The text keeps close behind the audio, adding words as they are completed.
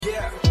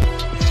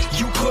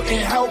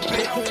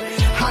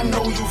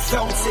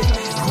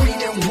Celtics.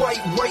 Green and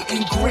white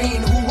and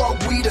green. Who are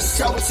we the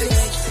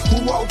Celtics?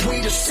 Who are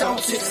we the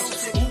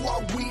Celtics? Who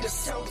are we the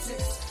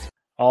Celtics?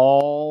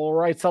 All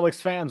right,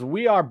 Celtics fans,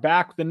 we are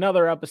back with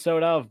another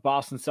episode of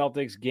Boston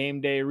Celtics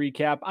Game Day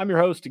Recap. I'm your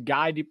host,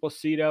 Guy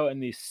DiPlacido,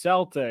 and the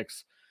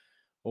Celtics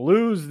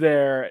lose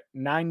their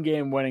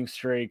 9-game winning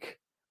streak,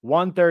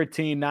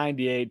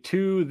 113-98,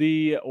 to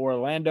the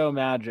Orlando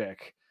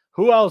Magic.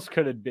 Who else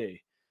could it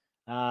be?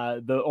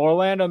 The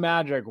Orlando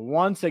Magic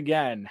once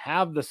again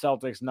have the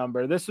Celtics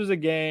number. This was a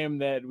game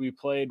that we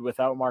played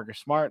without Marcus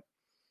Smart,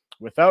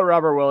 without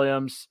Robert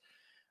Williams,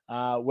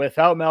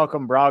 without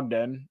Malcolm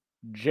Brogdon.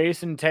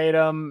 Jason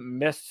Tatum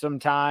missed some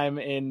time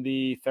in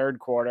the third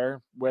quarter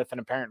with an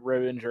apparent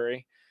rib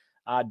injury.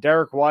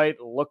 Derek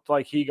White looked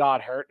like he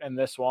got hurt in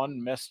this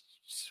one, missed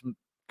some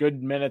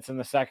good minutes in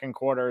the second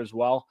quarter as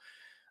well.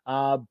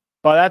 But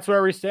that's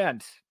where we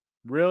stand.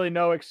 Really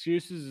no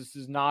excuses. This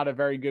is not a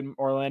very good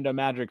Orlando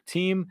Magic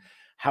team.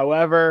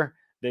 However,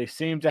 they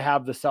seem to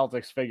have the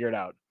Celtics figured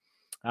out.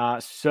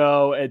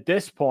 So at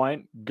this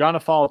point, gonna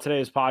follow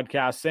today's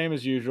podcast, same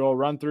as usual,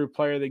 run through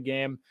player of the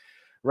game,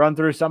 run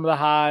through some of the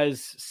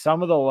highs,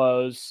 some of the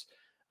lows,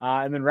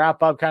 and then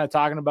wrap up kind of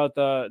talking about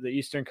the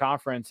Eastern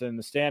Conference and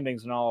the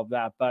standings and all of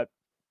that. But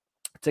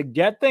to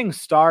get things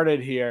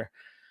started here,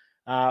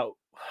 I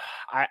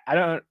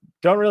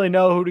don't really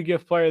know who to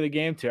give player of the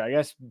game to. I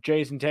guess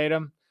Jason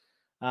Tatum.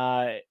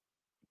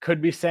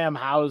 Could be Sam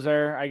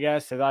Hauser, I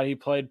guess. I thought he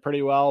played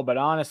pretty well, but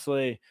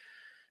honestly,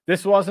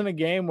 this wasn't a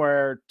game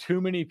where too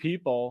many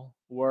people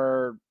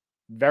were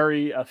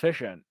very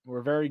efficient,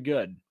 were very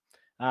good.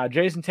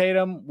 Jason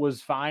Tatum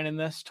was fine in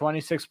this,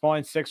 26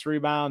 points, 6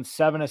 rebounds,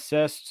 7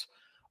 assists.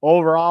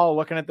 Overall,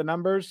 looking at the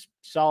numbers,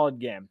 solid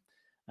game.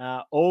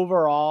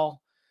 Overall,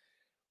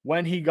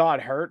 when he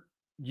got hurt,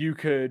 you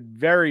could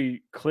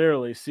very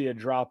clearly see a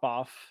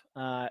drop-off,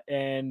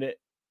 and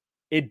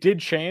it did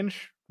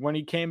change when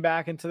he came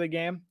back into the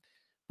game,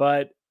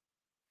 but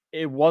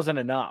it wasn't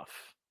enough.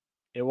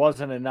 It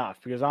wasn't enough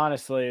because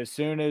honestly, as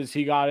soon as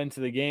he got into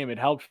the game, it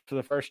helped for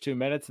the first 2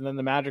 minutes, and then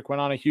the Magic went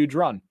on a huge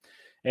run.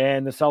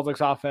 And the Celtics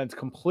offense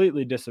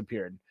completely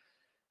disappeared.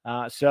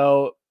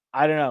 So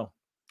I don't know.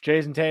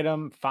 Jason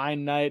Tatum,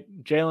 fine night.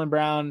 Jaylen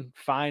Brown,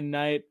 fine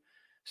night.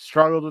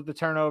 Struggled with the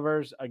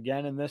turnovers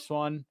again in this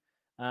one.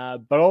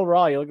 But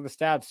overall, you look at the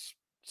stats,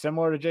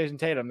 similar to Jason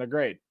Tatum. They're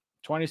great.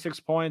 26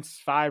 points,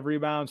 5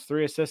 rebounds,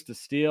 3 assists to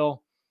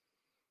steal.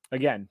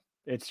 Again,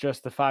 it's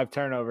just the 5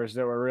 turnovers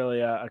that were really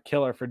a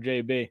killer for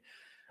JB.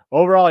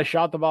 Overall, he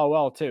shot the ball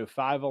well, too.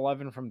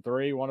 5-11 from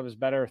 3, one of his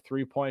better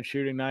 3-point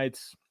shooting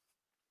nights.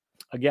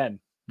 Again,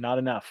 not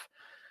enough.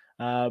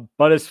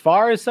 But as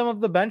far as some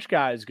of the bench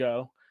guys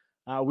go,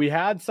 we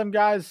had some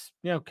guys,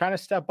 kind of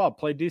step up,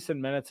 play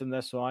decent minutes in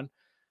this one.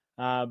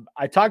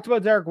 I talked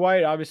about Derek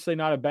White, obviously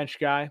not a bench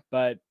guy,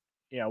 but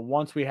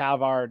once we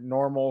have our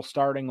normal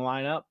starting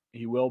lineup,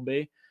 he will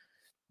be.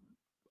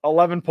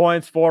 11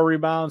 points, 4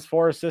 rebounds,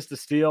 4 assists to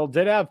steal.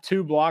 Did have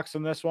 2 blocks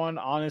in this one.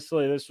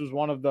 Honestly, this was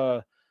one of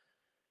the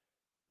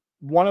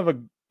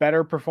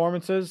better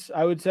performances,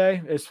 I would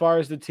say, as far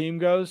as the team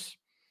goes.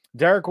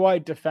 Derek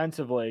White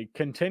defensively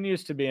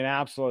continues to be an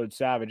absolute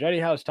savage.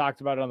 Eddie House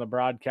talked about it on the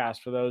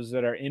broadcast for those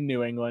that are in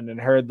New England and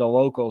heard the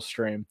local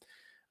stream.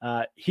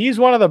 He's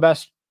one of the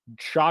best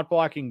shot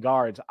blocking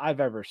guards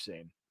I've ever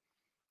seen.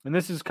 And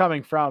this is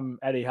coming from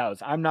Eddie House.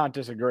 I'm not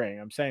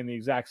disagreeing. I'm saying the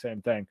exact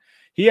same thing.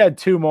 He had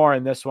 2 more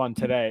in this one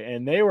today,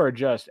 and they were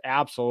just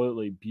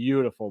absolutely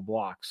beautiful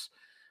blocks.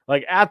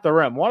 Like at the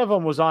rim. One of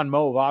them was on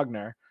Mo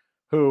Wagner,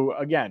 who,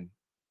 again,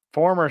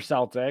 former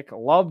Celtic,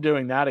 loved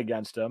doing that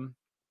against him.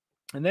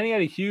 And then he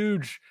had a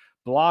huge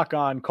block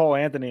on Cole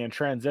Anthony in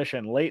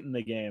transition late in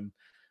the game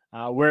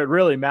where it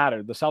really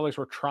mattered. The Celtics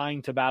were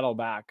trying to battle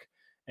back,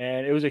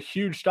 and it was a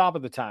huge stop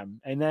at the time.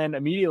 And then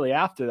immediately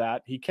after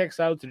that, he kicks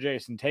out to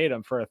Jason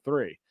Tatum for a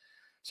 3.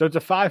 So it's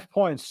a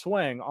 5-point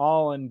swing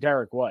all in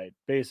Derek White,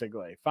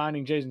 basically,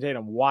 finding Jason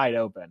Tatum wide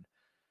open.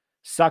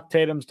 Sucked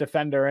Tatum's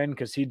defender in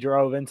because he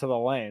drove into the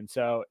lane.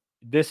 So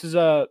there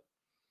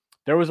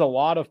was a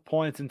lot of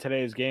points in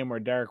today's game where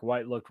Derek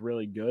White looked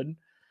really good.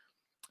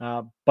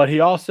 But he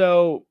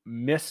also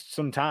missed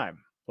some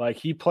time. Like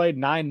he played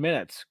 9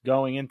 minutes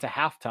going into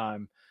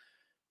halftime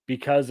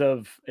because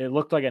of it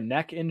looked like a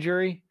neck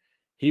injury.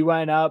 He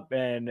went up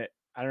and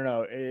I don't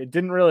know, it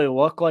didn't really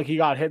look like he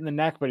got hit in the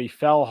neck, but he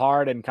fell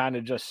hard and kind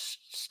of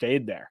just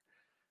stayed there.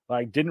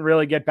 Like didn't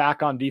really get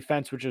back on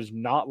defense, which is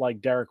not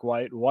like Derek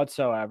White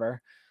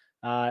whatsoever.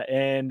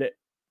 And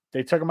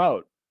they took him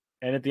out.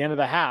 And at the end of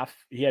the half,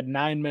 he had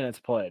 9 minutes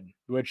played,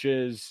 which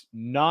is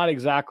not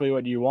exactly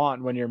what you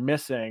want when you're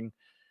missing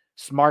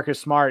Marcus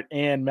Smart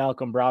and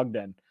Malcolm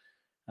Brogdon.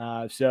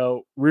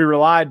 So we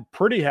relied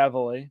pretty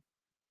heavily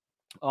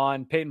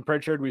on Peyton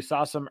Pritchard. We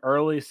saw some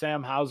early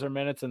Sam Hauser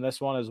minutes in this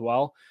one as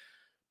well.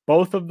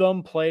 Both of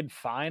them played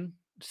fine.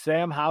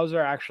 Sam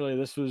Hauser, actually,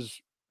 this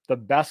was the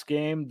best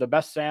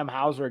Sam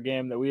Hauser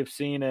game that we have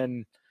seen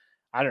in,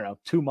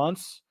 2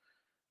 months.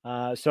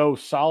 So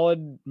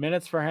solid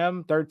minutes for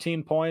him,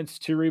 13 points,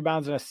 2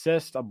 rebounds and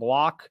assists, a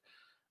block,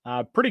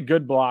 pretty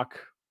good block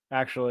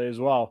actually as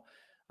well.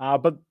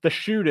 But the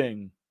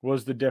shooting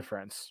was the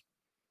difference,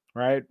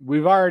 right?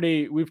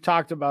 We've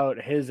talked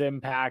about his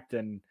impact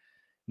and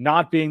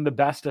not being the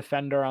best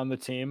defender on the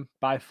team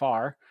by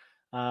far.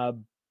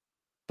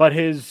 But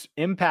his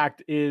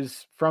impact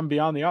is from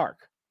beyond the arc.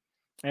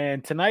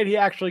 And tonight he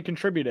actually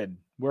contributed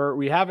where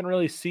we haven't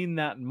really seen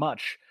that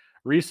much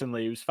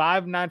recently. He was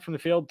 5-9 from the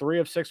field, 3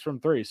 of 6 from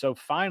 3. So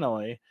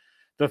finally,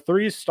 the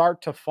threes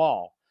start to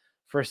fall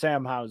for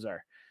Sam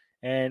Hauser.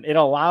 And it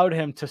allowed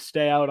him to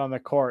stay out on the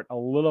court a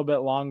little bit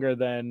longer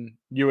than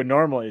you would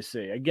normally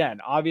see. Again,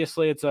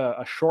 obviously it's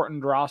a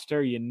shortened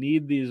roster. You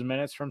need these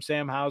minutes from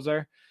Sam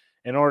Hauser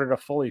in order to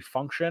fully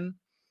function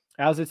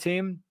as a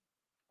team.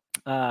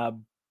 But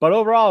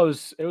overall,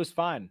 it was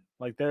fine.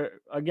 Like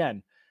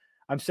again,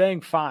 I'm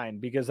saying fine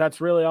because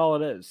that's really all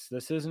it is.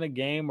 This isn't a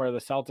game where the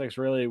Celtics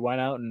really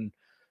went out and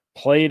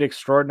played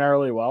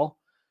extraordinarily well.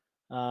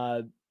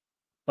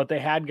 But they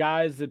had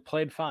guys that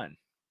played fine.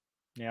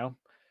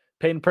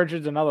 Peyton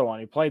Pritchard's another one.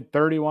 He played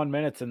 31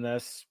 minutes in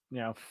this,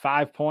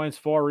 5 points,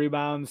 4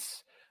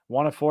 rebounds,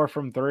 1 of 4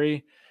 from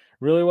 3.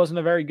 Really wasn't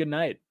a very good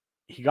night.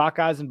 He got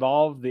guys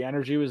involved. The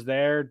energy was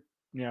there.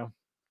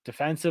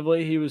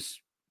 Defensively, he was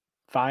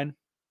fine.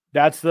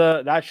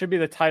 That should be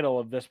the title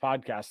of this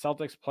podcast.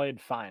 Celtics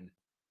played fine.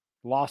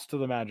 Lost to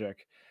the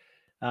Magic,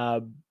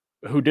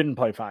 who didn't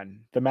play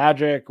fine. The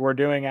Magic were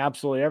doing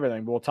absolutely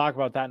everything, but we'll talk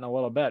about that in a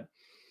little bit.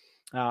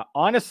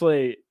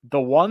 Honestly, the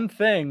one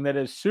thing that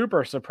is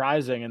super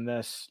surprising in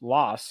this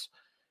loss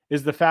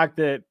is the fact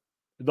that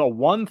the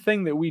one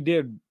thing that we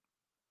did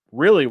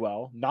really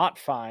well, not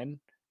fine,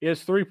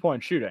 is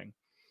 3-point shooting.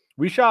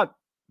 We shot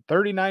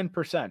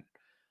 39%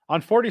 on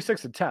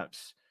 46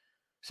 attempts.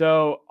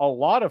 So a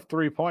lot of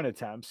 3-point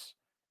attempts,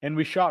 and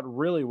we shot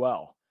really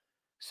well.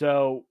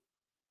 So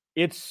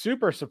it's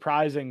super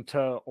surprising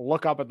to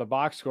look up at the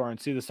box score and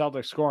see the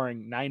Celtics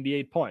scoring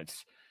 98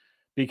 points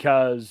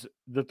because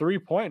the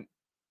 3-point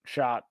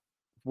shot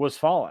was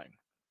falling.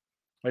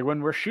 Like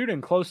when we're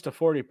shooting close to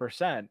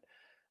 40%,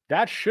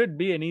 that should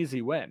be an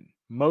easy win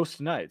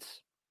most nights.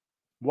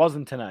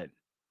 Wasn't tonight.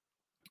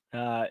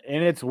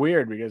 And it's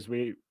weird because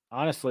we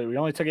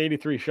only took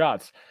 83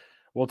 shots.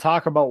 We'll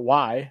talk about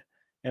why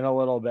in a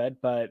little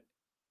bit, but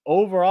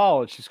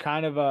overall, it's just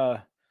kind of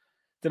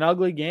it's an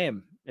ugly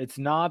game. It's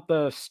not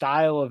the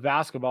style of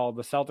basketball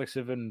the Celtics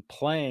have been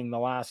playing the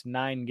last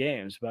 9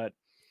 games, but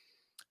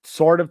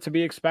sort of to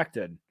be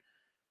expected.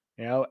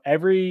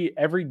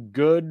 Every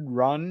good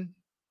run,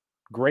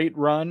 great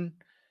run,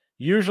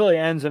 usually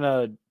ends in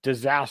a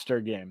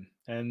disaster game.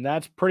 And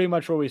that's pretty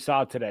much what we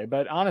saw today.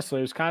 But honestly,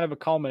 it was kind of a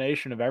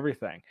culmination of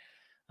everything.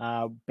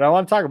 But I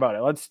want to talk about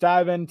it. Let's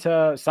dive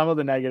into some of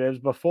the negatives.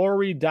 Before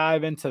we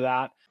dive into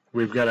that,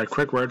 we've got a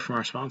quick word from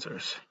our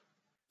sponsors.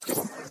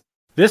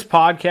 This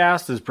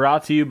podcast is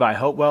brought to you by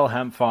Hopewell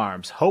Hemp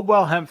Farms.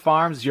 Hopewell Hemp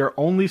Farms is your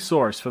only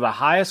source for the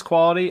highest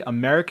quality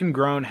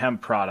American-grown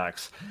hemp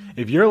products.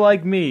 If you're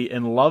like me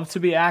and love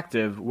to be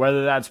active,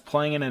 whether that's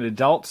playing in an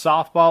adult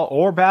softball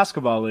or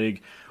basketball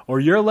league, or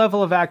your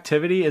level of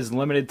activity is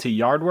limited to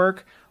yard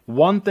work,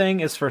 one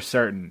thing is for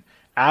certain.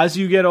 As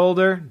you get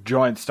older,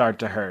 joints start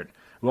to hurt.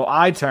 Well,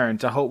 I turn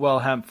to Hopewell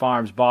Hemp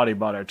Farms Body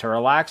Butter to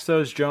relax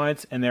those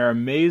joints and their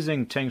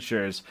amazing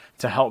tinctures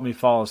to help me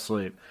fall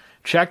asleep.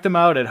 Check them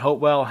out at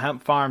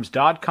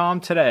hopewellhempfarms.com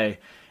today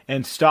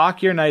and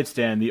stock your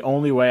nightstand the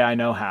only way I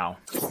know how.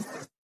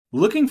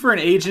 Looking for an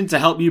agent to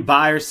help you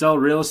buy or sell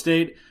real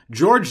estate?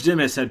 George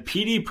Dimas at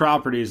PD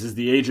Properties is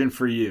the agent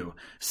for you.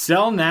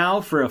 Sell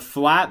now for a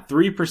flat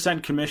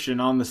 3% commission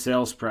on the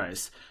sales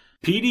price.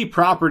 PD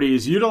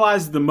Properties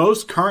utilizes the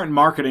most current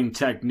marketing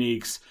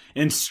techniques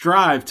and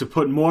strive to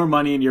put more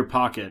money in your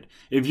pocket.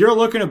 If you're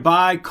looking to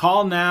buy,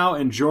 call now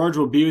and George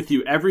will be with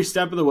you every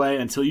step of the way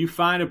until you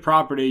find a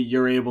property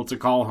you're able to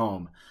call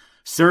home.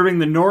 Serving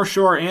the North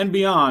Shore and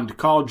beyond,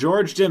 call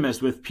George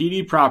Dimas with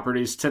PD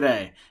Properties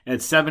today at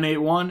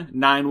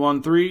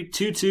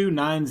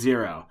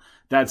 781-913-2290.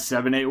 That's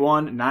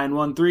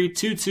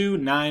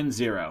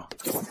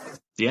 781-913-2290.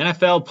 The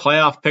NFL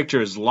playoff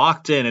picture is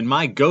locked in, and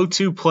my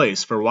go-to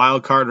place for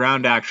wild card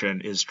round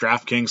action is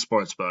DraftKings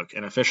Sportsbook,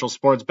 an official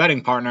sports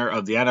betting partner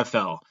of the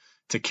NFL.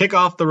 To kick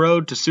off the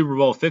road to Super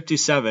Bowl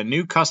 57,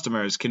 new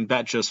customers can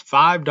bet just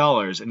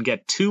 $5 and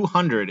get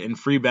 $200 in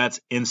free bets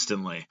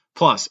instantly.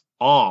 Plus,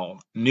 all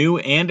new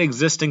and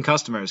existing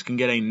customers can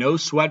get a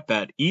no-sweat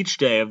bet each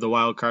day of the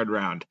wild card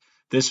round.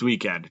 This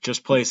weekend,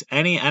 just place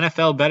any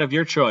NFL bet of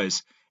your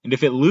choice, and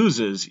if it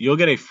loses, you'll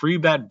get a free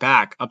bet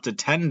back up to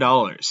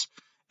 $10.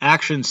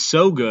 Action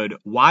so good,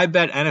 why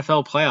bet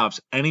NFL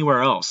playoffs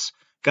anywhere else?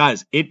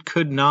 Guys, it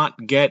could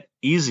not get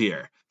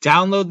easier.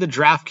 Download the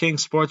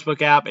DraftKings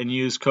Sportsbook app and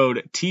use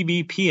code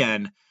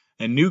TBPN,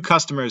 and new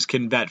customers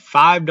can bet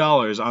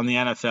 $5 on the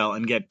NFL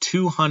and get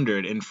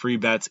 $200 in free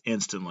bets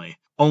instantly.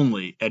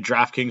 Only at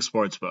DraftKings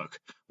Sportsbook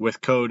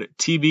with code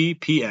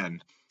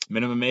TBPN.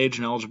 Minimum age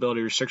and eligibility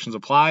restrictions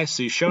apply.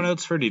 See show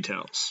notes for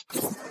details.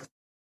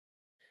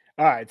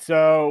 All right,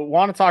 so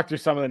want to talk through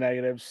some of the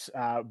negatives.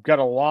 Got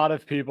a lot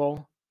of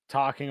people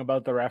talking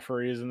about the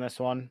referees in this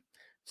one.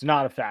 It's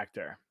not a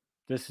factor.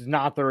 This is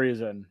not the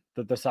reason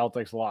that the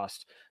Celtics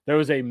lost. There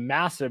was a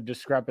massive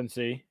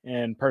discrepancy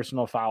in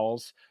personal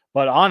fouls,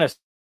 but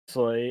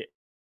honestly,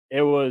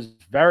 it was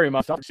very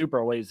much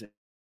super lazy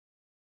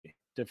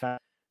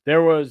defense.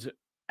 There was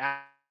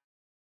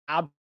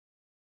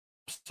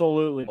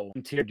absolutely no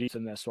tier deep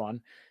in this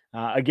one.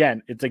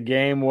 Again, it's a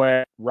game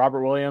where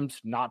Robert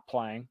Williams not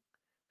playing,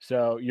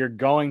 so you're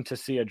going to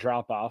see a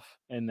drop off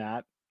in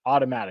that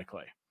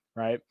automatically,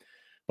 right?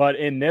 But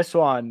in this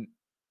one,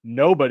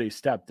 nobody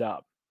stepped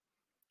up.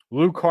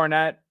 Luke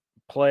Kornet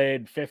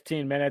played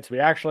 15 minutes. We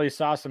actually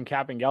saw some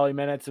Capangeli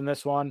minutes in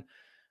this one.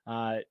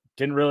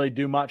 Didn't really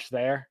do much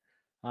there.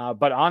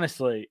 But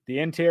honestly, the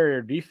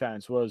interior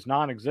defense was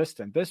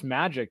non-existent. This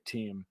Magic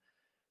team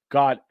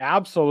got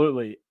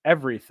absolutely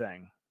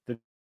everything that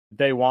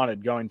they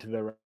wanted going to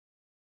the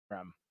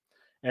rim.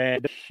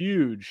 And a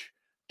huge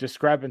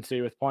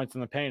discrepancy with points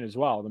in the paint as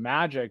well. The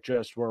Magic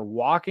just were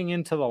walking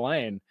into the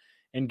lane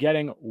and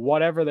getting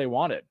whatever they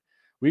wanted.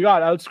 We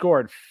got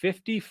outscored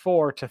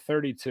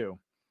 54-32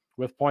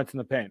 with points in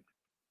the paint.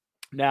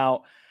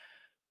 Now,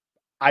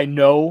 I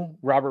know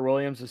Robert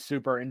Williams is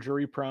super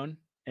injury prone,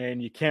 and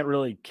you can't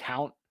really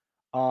count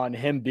on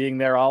him being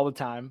there all the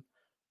time,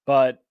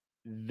 but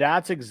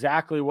that's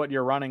exactly what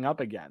you're running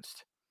up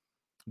against.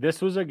 This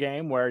was a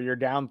game where you're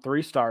down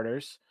 3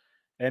 starters,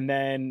 and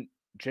then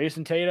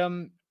Jason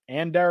Tatum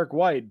and Derek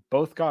White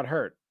both got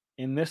hurt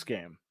in this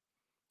game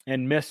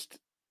and missed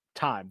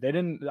time.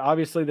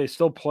 They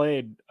still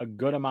played a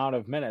good amount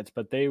of minutes,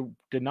 but they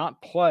did not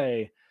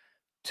play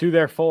to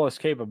their fullest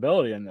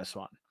capability in this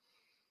one.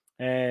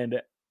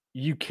 And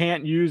you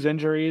can't use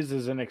injuries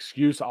as an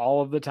excuse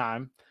all of the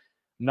time.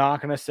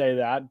 Not going to say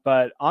that,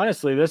 but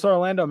honestly, this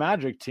Orlando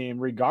Magic team,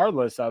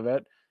 regardless of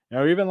it,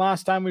 even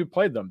last time we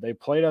played them, they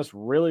played us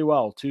really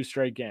well 2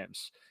 straight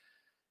games.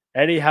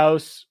 Eddie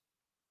House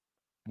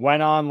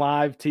went on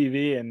live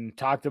TV and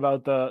talked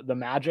about the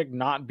Magic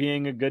not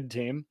being a good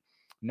team,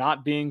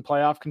 not being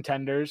playoff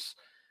contenders,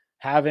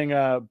 having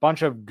a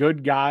bunch of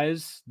good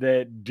guys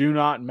that do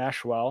not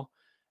mesh well.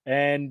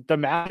 And the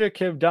Magic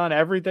have done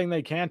everything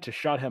they can to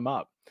shut him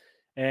up.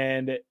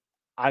 And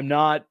I'm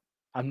not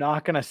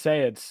going to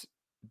say it's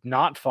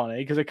not funny,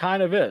 because it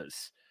kind of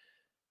is.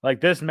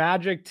 Like, this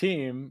Magic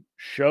team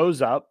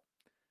shows up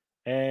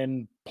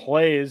and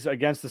plays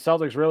against the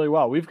Celtics really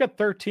well. We've got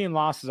 13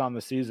 losses on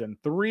the season.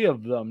 3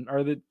 of them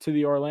are to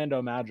the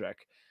Orlando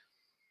Magic.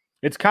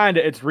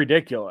 It's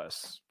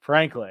ridiculous,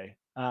 frankly.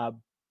 But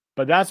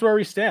that's where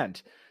we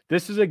stand.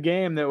 This is a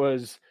game that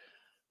was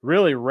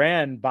really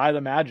ran by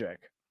the Magic.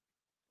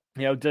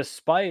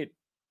 Despite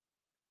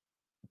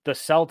the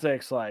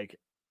Celtics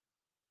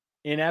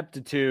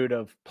ineptitude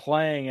of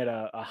playing at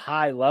a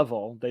high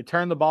level, they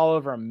turned the ball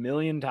over 1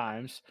 million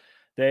times.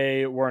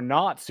 They were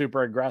not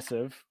super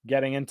aggressive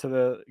getting to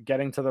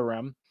the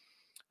rim.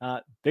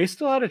 They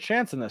still had a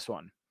chance in this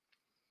one.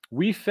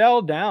 We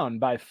fell down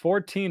by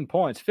 14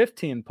 points,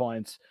 15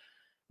 points.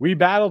 We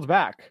battled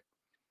back.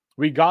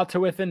 We got to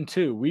within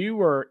 2. We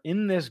were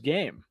in this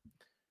game.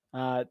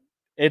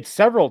 It's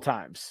several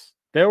times.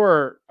 There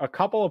were a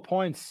couple of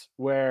points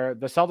where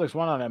the Celtics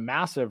went on a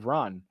massive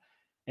run,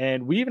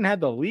 and we even had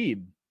the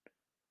lead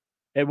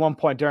at one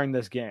point during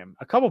this game,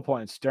 a couple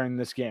points during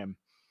this game.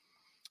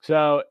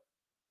 So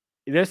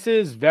this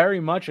is very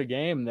much a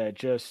game that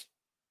just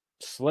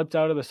slipped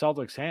out of the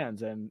Celtics'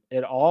 hands, and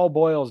it all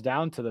boils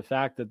down to the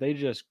fact that they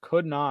just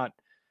could not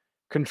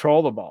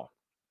control the ball,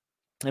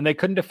 and they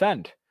couldn't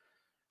defend.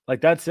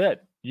 That's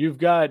it.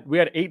 We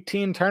had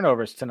 18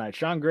 turnovers tonight.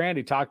 Sean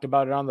Grande talked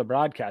about it on the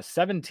broadcast.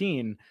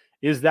 17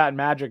 is that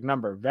magic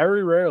number.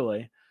 Very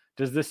rarely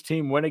does this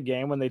team win a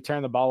game when they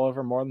turn the ball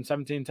over more than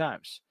 17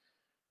 times.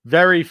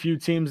 Very few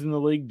teams in the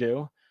league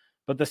do,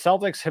 but the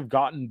Celtics have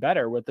gotten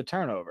better with the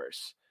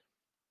turnovers.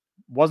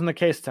 Wasn't the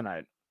case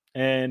tonight.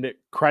 And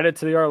credit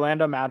to the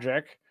Orlando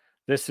Magic.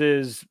 This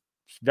is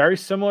very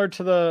similar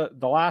to the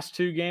last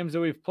 2 games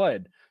that we've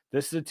played.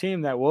 This is a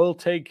team that will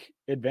take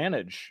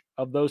advantage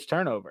of those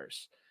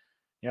turnovers.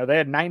 They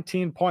had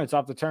 19 points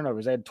off the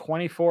turnovers. They had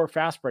 24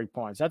 fast break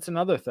points. That's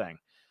another thing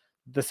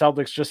the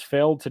Celtics just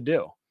failed to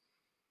do.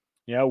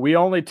 We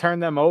only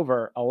turned them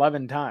over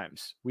 11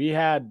 times. We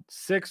had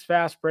 6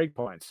 fast break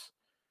points.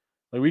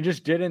 We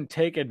just didn't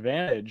take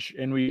advantage,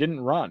 and we didn't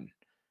run.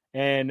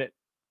 And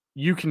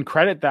you can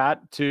credit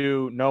that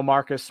to no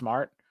Marcus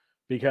Smart,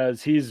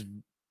 because he's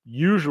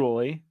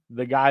usually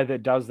the guy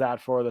that does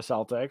that for the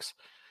Celtics.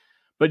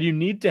 But you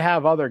need to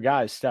have other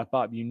guys step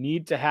up. You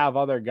need to have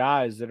other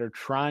guys that are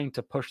trying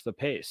to push the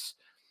pace.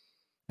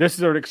 This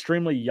is an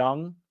extremely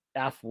young,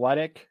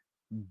 athletic,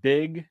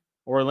 big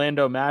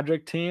Orlando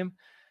Magic team.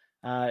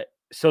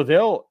 So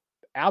they'll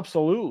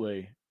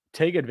absolutely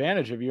take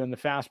advantage of you in the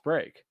fast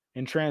break,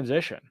 in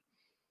transition.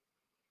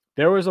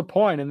 There was a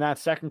point in that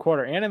second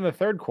quarter and in the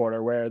third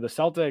quarter where the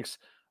Celtics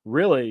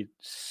really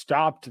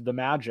stopped the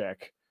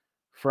Magic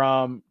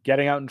from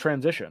getting out in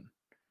transition.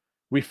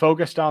 We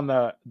focused on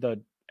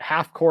the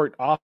half-court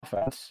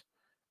offense,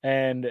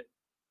 and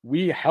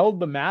we held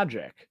the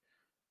Magic.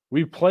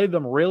 We played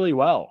them really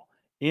well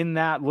in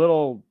that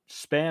little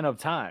span of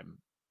time.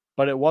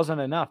 but it wasn't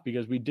enough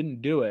because we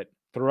didn't do it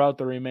throughout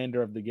the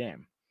remainder of the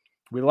game.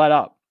 We let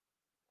up.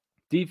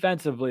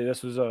 Defensively,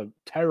 this was a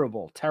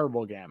terrible,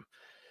 terrible game.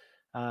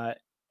 Again,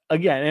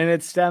 and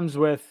it stems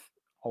with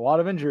a lot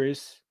of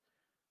injuries,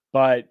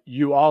 but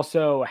you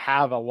also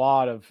have a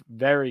lot of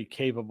very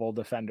capable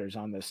defenders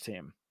on this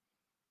team.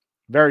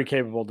 Very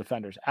capable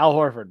defenders. Al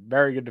Horford,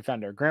 very good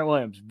defender. Grant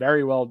Williams,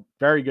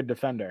 very good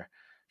defender.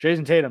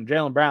 Jason Tatum,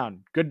 Jaylen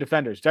Brown, good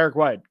defenders. Derek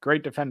White,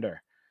 great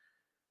defender.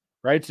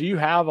 Right? So you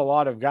have a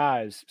lot of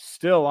guys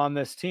still on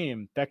this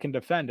team that can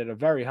defend at a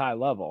very high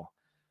level.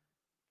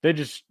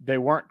 They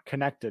weren't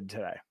connected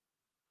today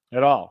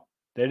at all.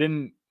 They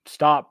didn't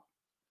stop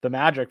the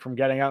Magic from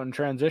getting out in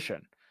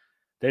transition.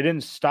 They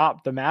didn't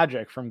stop the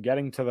Magic from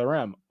getting to the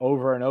rim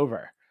over and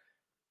over.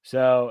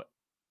 So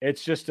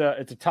it's just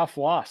it's a tough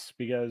loss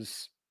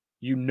because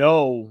you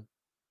know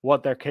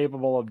what they're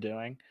capable of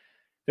doing.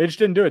 They just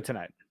didn't do it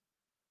tonight.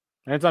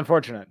 And it's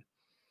unfortunate.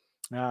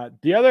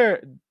 The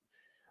other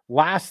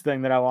last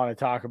thing that I want to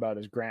talk about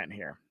is Grant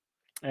here.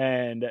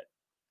 And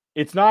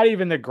it's not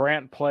even that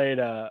Grant played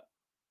a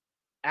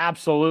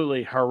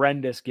absolutely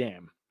horrendous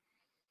game,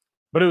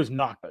 but it was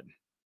not good.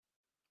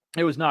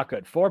 It was not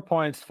good. 4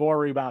 points, 4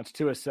 rebounds,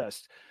 2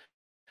 assists,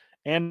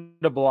 and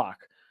a block.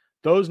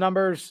 Those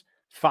numbers,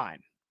 fine,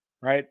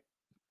 right?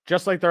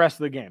 Just like the rest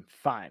of the game,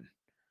 fine.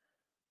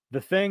 The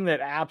thing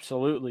that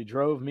absolutely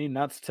drove me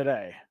nuts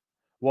today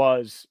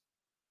was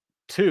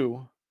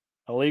 2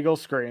 illegal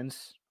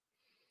screens,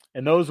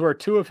 and those were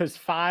 2 of his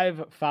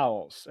 5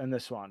 fouls in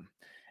this one.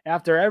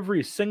 After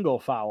every single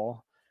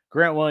foul,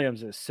 Grant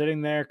Williams is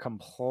sitting there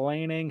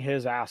complaining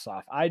his ass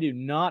off. I do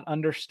not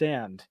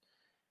understand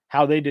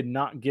how they did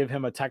not give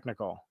him a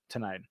technical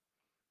tonight.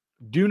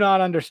 Do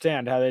not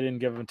understand how they didn't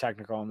give him a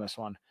technical in this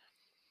one.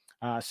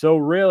 So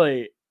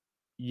really,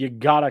 you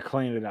got to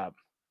clean it up.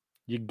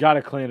 You got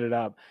to clean it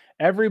up.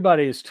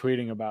 Everybody is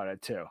tweeting about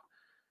it too.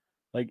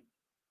 Like,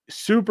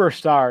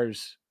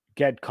 superstars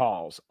get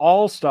calls.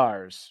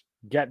 All-stars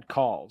get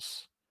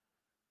calls.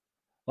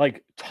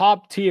 Like,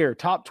 top tier,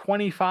 top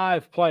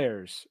 25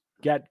 players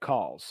get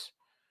calls.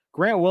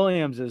 Grant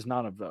Williams is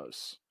none of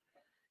those.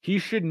 He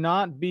should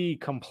not be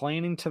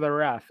complaining to the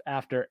ref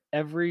after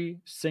every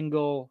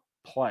single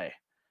play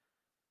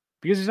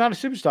because he's not a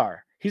superstar.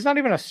 He's not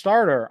even a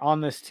starter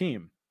on this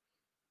team.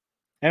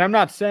 And I'm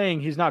not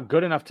saying he's not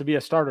good enough to be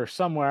a starter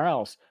somewhere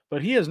else,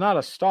 but he is not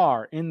a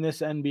star in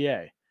this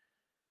NBA.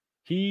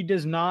 He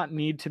does not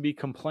need to be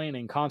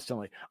complaining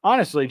constantly.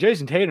 Honestly,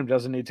 Jason Tatum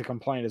doesn't need to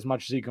complain as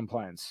much as he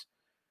complains.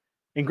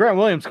 And Grant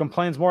Williams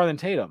complains more than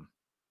Tatum.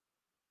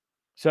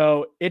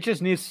 So it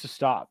just needs to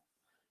stop,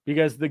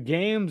 because the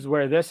games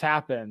where this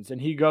happens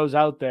and he goes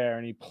out there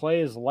and he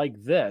plays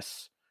like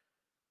this,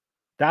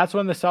 that's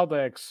when the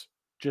Celtics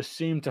just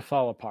seem to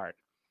fall apart.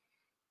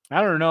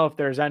 I don't know if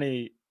there's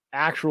any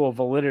actual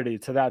validity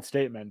to that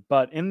statement,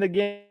 but in the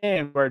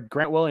game where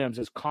Grant Williams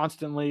is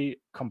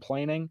constantly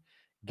complaining,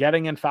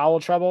 getting in foul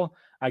trouble,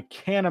 I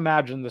can't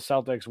imagine the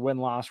Celtics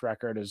win-loss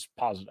record is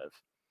positive.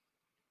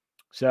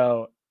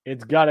 So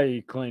it's got to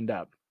be cleaned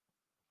up.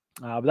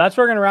 But that's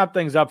where we're going to wrap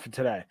things up for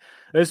today.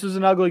 This was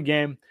an ugly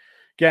game.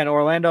 Again,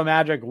 Orlando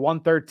Magic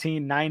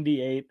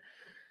 113-98.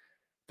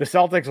 The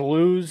Celtics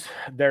lose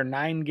their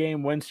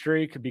 9-game win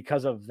streak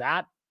because of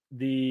that.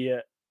 The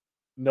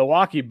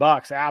Milwaukee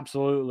Bucks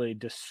absolutely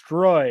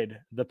destroyed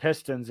the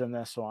Pistons in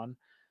this one.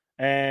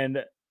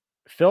 And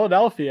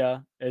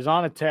Philadelphia is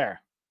on a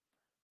tear.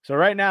 So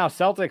right now,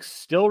 Celtics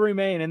still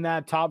remain in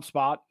that top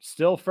spot,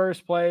 still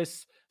first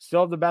place,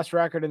 still have the best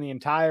record in the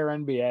entire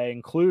NBA,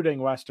 including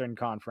Western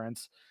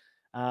Conference.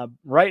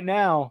 Right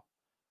now,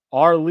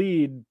 our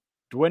lead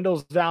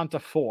dwindles down to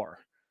 4.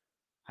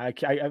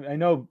 I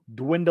know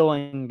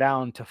dwindling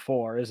down to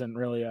 4 isn't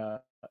really a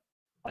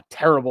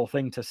terrible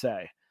thing to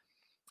say,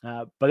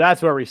 but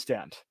that's where we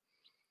stand.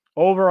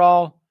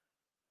 Overall,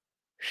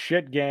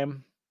 shit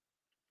game,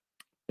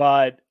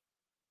 but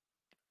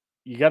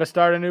you got to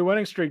start a new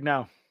winning streak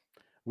now.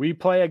 We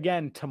play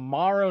again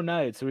tomorrow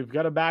night, so we've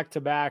got a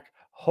back-to-back.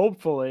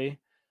 Hopefully,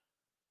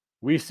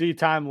 we see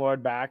Time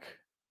Lord back,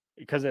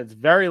 because it's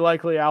very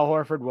likely Al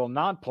Horford will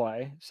not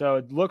play. So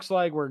it looks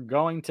like we're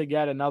going to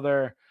get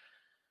another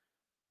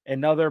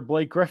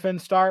Blake Griffin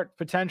start,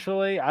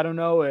 potentially. I don't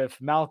know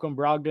if Malcolm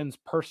Brogdon's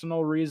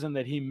personal reason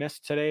that he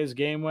missed today's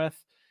game with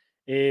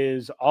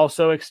is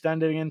also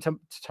extending into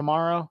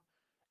tomorrow.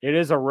 It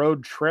is a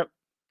road trip.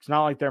 It's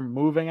not like they're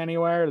moving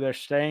anywhere. They're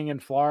staying in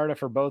Florida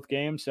for both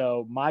games.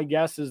 So my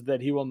guess is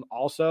that he will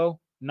also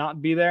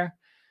not be there.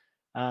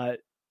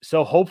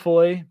 So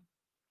hopefully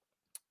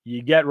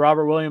you get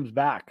Robert Williams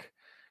back.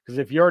 Because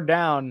if you're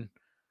down,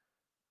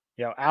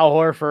 Al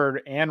Horford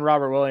and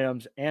Robert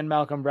Williams and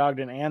Malcolm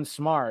Brogdon and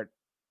Smart,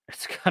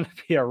 it's going to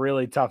be a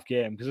really tough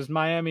game, because this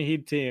Miami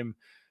Heat team,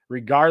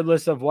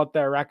 regardless of what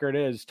their record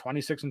is,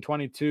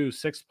 26-22,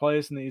 6th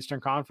place in the Eastern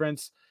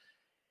Conference,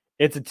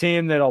 it's a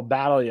team that'll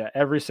battle you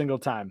every single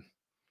time.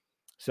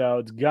 So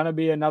it's going to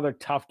be another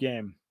tough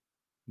game.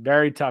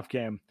 Very tough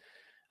game.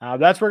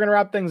 That's where we're going to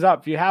wrap things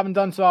up. If you haven't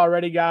done so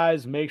already,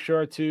 guys, make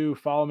sure to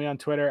follow me on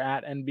Twitter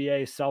at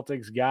NBA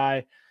Celtics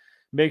Guy.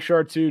 Make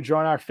sure to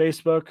join our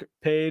Facebook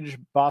page,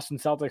 Boston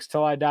Celtics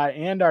Till I Die,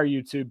 and our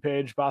YouTube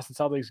page, Boston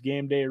Celtics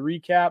Game Day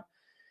Recap.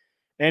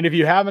 And if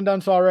you haven't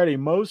done so already,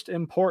 most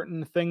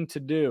important thing to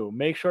do,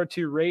 make sure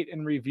to rate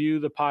and review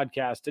the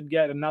podcast. Did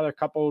get another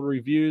couple of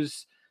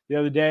reviews the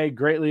other day.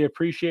 Greatly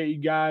appreciate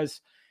you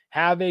guys.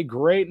 Have a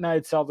great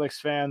night, Celtics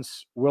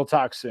fans. We'll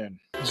talk soon.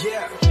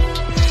 Yeah,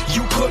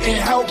 you couldn't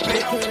help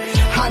it.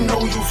 I know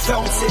you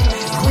felt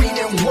it. Green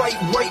and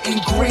white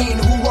and green.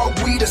 Who are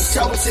we, the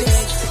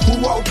Celtics?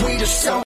 Who are we, the Celtics?